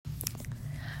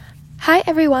Hi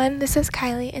everyone, this is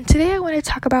Kylie, and today I want to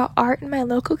talk about art in my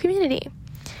local community.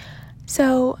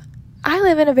 So, I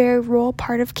live in a very rural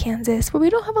part of Kansas where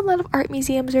we don't have a lot of art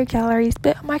museums or galleries,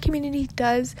 but my community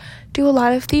does do a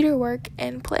lot of theater work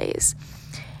and plays.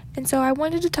 And so I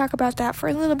wanted to talk about that for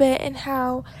a little bit and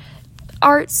how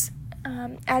arts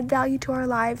add value to our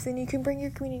lives and you can bring your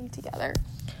community together.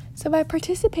 So by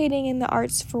participating in the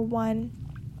arts, for one,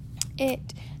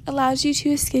 it allows you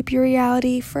to escape your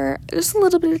reality for just a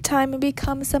little bit of time and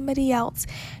become somebody else.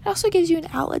 It also gives you an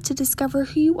outlet to discover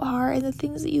who you are and the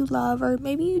things that you love or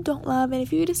maybe you don't love. And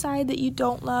if you decide that you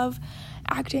don't love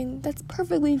acting, that's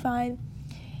perfectly fine.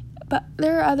 But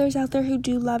there are others out there who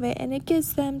do love it, and it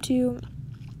gives them to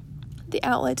the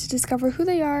outlet to discover who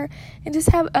they are and just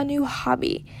have a new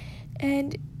hobby.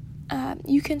 And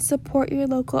you can support your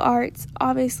local arts,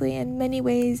 obviously, in many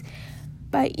ways,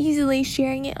 by easily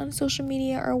sharing it on social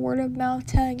media or word of mouth,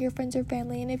 telling your friends or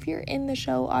family. And if you're in the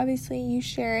show, obviously you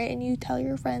share it and you tell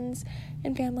your friends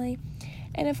and family.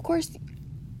 And of course,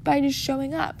 by just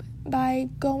showing up, by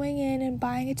going in and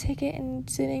buying a ticket and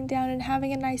sitting down and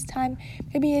having a nice time,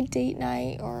 maybe a date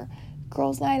night or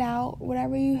girls' night out,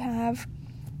 whatever you have.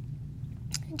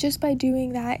 Just by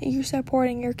doing that, you're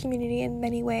supporting your community in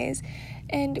many ways.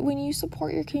 And when you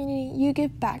support your community, you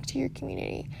give back to your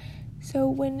community. So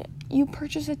when you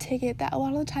purchase a ticket, that a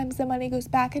lot of the times the money goes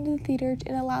back into the theater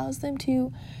and allows them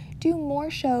to do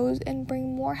more shows and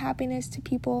bring more happiness to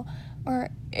people. Or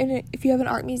if you have an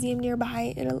art museum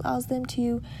nearby, it allows them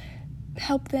to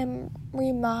help them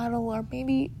remodel or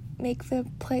maybe make the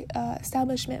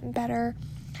establishment better.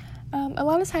 A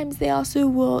lot of times they also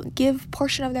will give a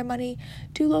portion of their money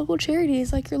to local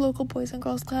charities like your local Boys and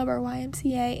Girls Club or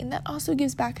YMCA, and that also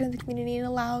gives back into the community and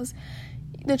allows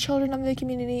the children of the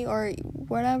community or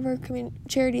whatever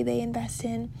charity they invest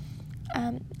in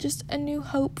just a new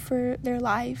hope for their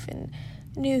life and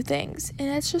new things. And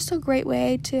it's just a great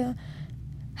way to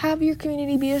have your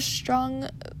community be a strong,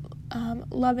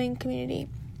 loving community,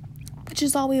 which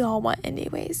is all we all want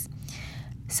anyways.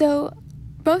 So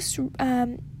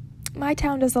my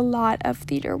town does a lot of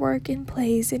theater work and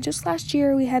plays, and just last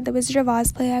year we had the Wizard of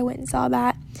Oz play. I went and saw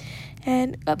that.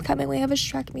 And upcoming, we have a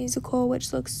Shrek musical,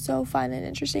 which looks so fun and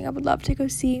interesting. I would love to go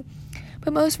see.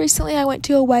 But most recently, I went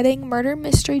to a wedding murder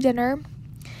mystery dinner.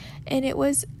 And it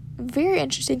was very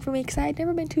interesting for me because I had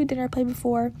never been to a dinner play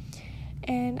before.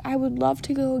 And I would love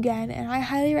to go again. And I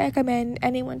highly recommend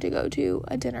anyone to go to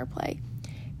a dinner play.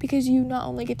 Because you not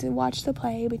only get to watch the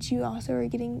play, but you also are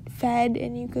getting fed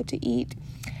and you get to eat.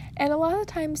 And a lot of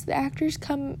times, the actors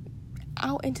come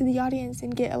out into the audience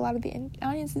and get a lot of the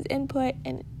audience's input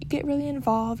and get really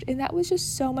involved, and that was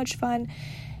just so much fun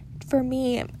for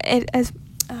me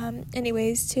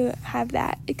anyways to have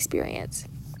that experience,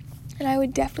 and I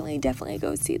would definitely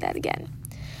go see that again.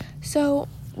 So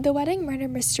the wedding murder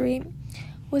mystery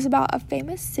was about a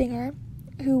famous singer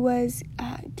who was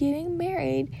getting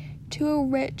married to a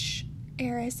rich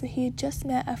heiress that he had just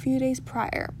met a few days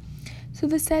prior. So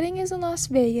the setting is in Las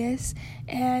Vegas,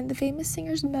 and the famous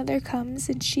singer's mother comes,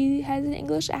 and she has an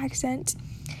English accent.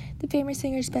 The famous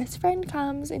singer's best friend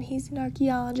comes, and he's an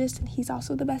archaeologist, and he's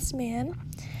also the best man.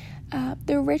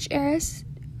 The rich heiress,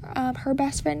 her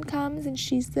best friend comes, and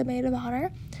she's the maid of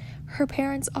honor. Her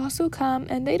parents also come,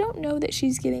 and they don't know that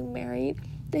she's getting married.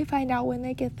 They find out when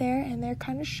they get there, and they're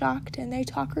kind of shocked, and they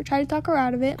try to talk her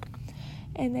out of it.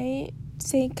 And they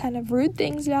say kind of rude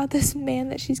things about this man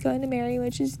that she's going to marry,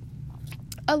 which is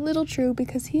a little true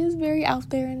because he is very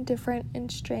out there and different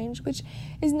and strange, which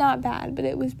is not bad, but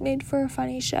it was made for a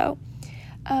funny show.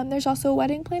 There's also a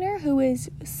wedding planner who is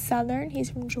Southern.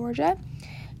 He's from Georgia.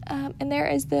 And there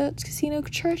is the casino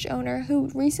church owner who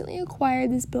recently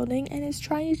acquired this building and is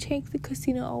trying to take the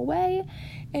casino away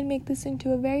and make this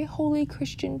into a very holy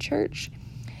Christian church.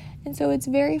 And so it's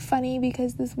very funny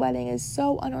because this wedding is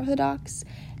so unorthodox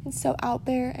and so out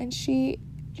there, and she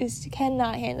just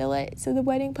cannot handle it. So the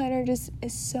wedding planner just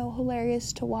is so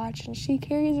hilarious to watch, and she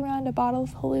carries around a bottle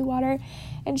of holy water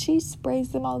and she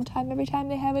sprays them all the time every time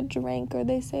they have a drink or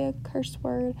they say a curse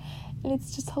word, and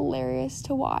it's just hilarious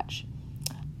to watch.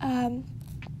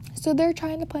 So they're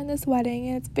trying to plan this wedding,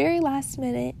 and it's very last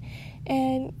minute,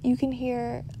 and you can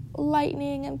hear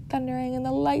lightning and thundering and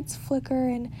the lights flicker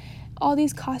and all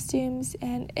these costumes,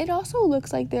 and it also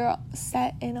looks like they're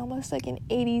set in almost like an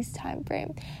 80s time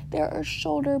frame. There are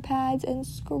shoulder pads and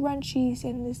scrunchies,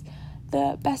 and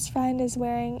the best friend is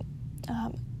wearing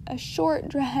a short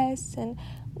dress and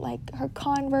like her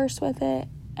Converse with it,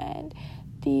 and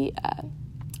the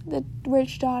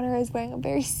rich daughter is wearing a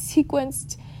very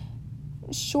sequenced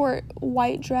short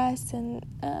white dress, and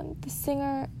the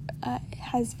singer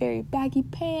has very baggy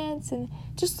pants and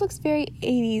just looks very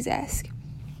 80s-esque.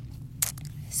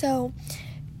 So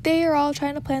they are all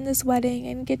trying to plan this wedding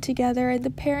and get together, and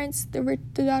the parents, the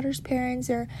daughter's parents,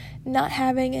 are not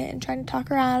having it and trying to talk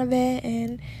her out of it,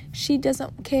 and she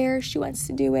doesn't care. She wants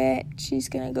to do it. She's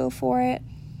going to go for it.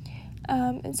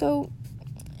 And so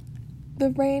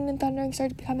the rain and thundering start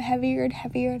to become heavier and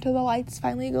heavier until the lights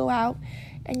finally go out,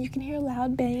 and you can hear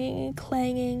loud banging and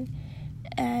clanging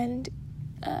and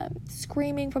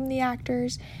screaming from the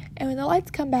actors. And when the lights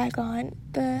come back on,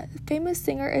 the famous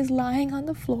singer is lying on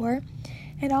the floor,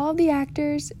 and all of the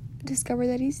actors discover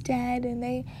that he's dead, and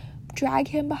they drag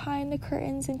him behind the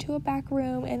curtains into a back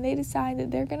room, and they decide that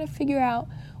they're going to figure out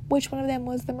which one of them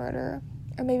was the murderer,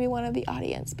 or maybe one of the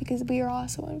audience, because we are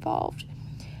also involved.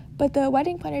 But the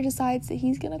wedding planner decides that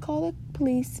he's going to call the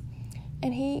police,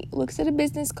 and he looks at a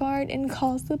business card and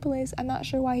calls the police. I'm not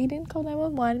sure why he didn't call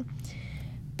 911.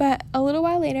 But a little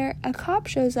while later, a cop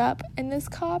shows up, and this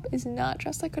cop is not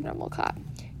dressed like a normal cop.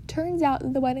 Turns out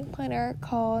that the wedding planner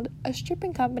called a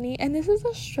stripping company, and this is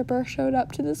a stripper showed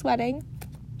up to this wedding.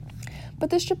 But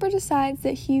the stripper decides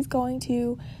that he's going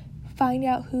to find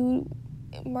out who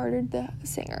murdered the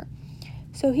singer.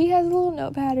 So he has a little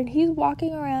notepad, and he's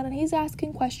walking around, and he's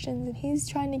asking questions, and he's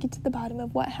trying to get to the bottom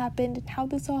of what happened and how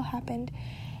this all happened.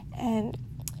 And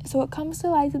so it comes to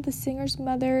light that the singer's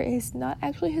mother is not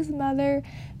actually his mother.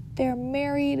 They're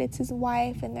married, it's his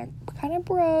wife, and they're kind of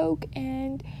broke,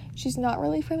 and she's not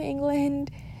really from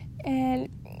England, and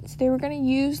so they were going to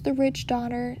use the rich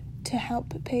daughter to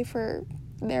help pay for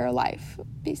their life,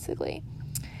 basically.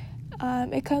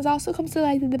 It also comes to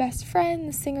light that the best friend,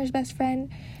 the singer's best friend,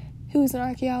 who is an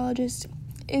archaeologist,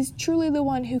 is truly the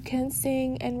one who can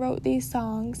sing and wrote these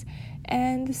songs,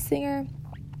 and the singer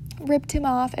ripped him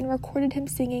off and recorded him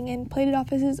singing and played it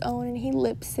off as his own, and he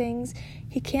lip sings.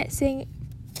 He can't sing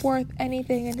worth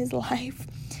anything in his life.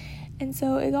 And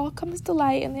so it all comes to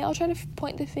light, and they all try to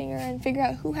point the finger and figure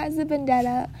out who has the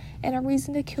vendetta and a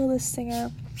reason to kill this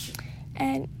singer.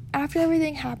 And after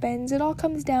everything happens, it all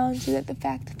comes down to the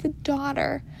fact that the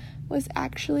daughter was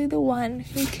actually the one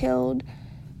who killed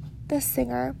the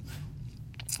singer.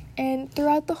 And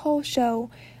throughout the whole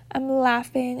show, I'm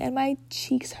laughing and my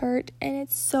cheeks hurt, and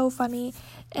it's so funny.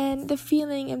 And the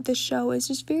feeling of the show is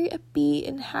just very upbeat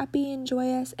and happy and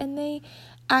joyous, and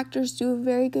actors do a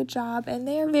very good job, and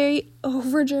they are very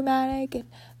over dramatic and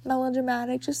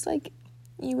melodramatic, just like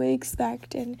you would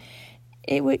expect, and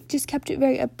it just kept it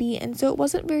very upbeat. And so it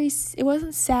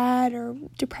wasn't sad or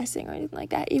depressing or anything like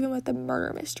that, even with the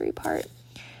murder mystery part.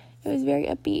 It was very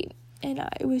upbeat, and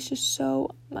it was just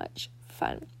so much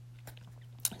fun.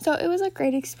 So it was a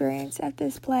great experience at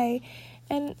this play.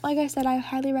 And like I said, I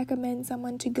highly recommend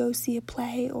someone to go see a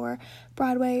play or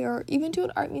Broadway or even to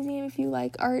an art museum if you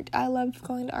like art. I love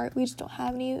going to art. We just don't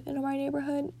have any in my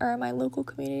neighborhood or in my local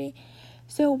community.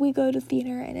 So we go to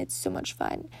theater, and it's so much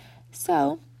fun.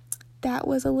 So that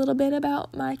was a little bit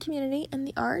about my community and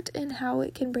the art and how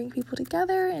it can bring people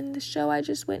together, and the show I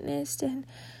just witnessed, and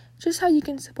just how you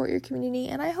can support your community.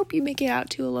 And I hope you make it out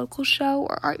to a local show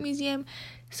or art museum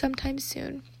sometime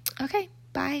soon. Okay,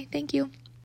 bye. Thank you.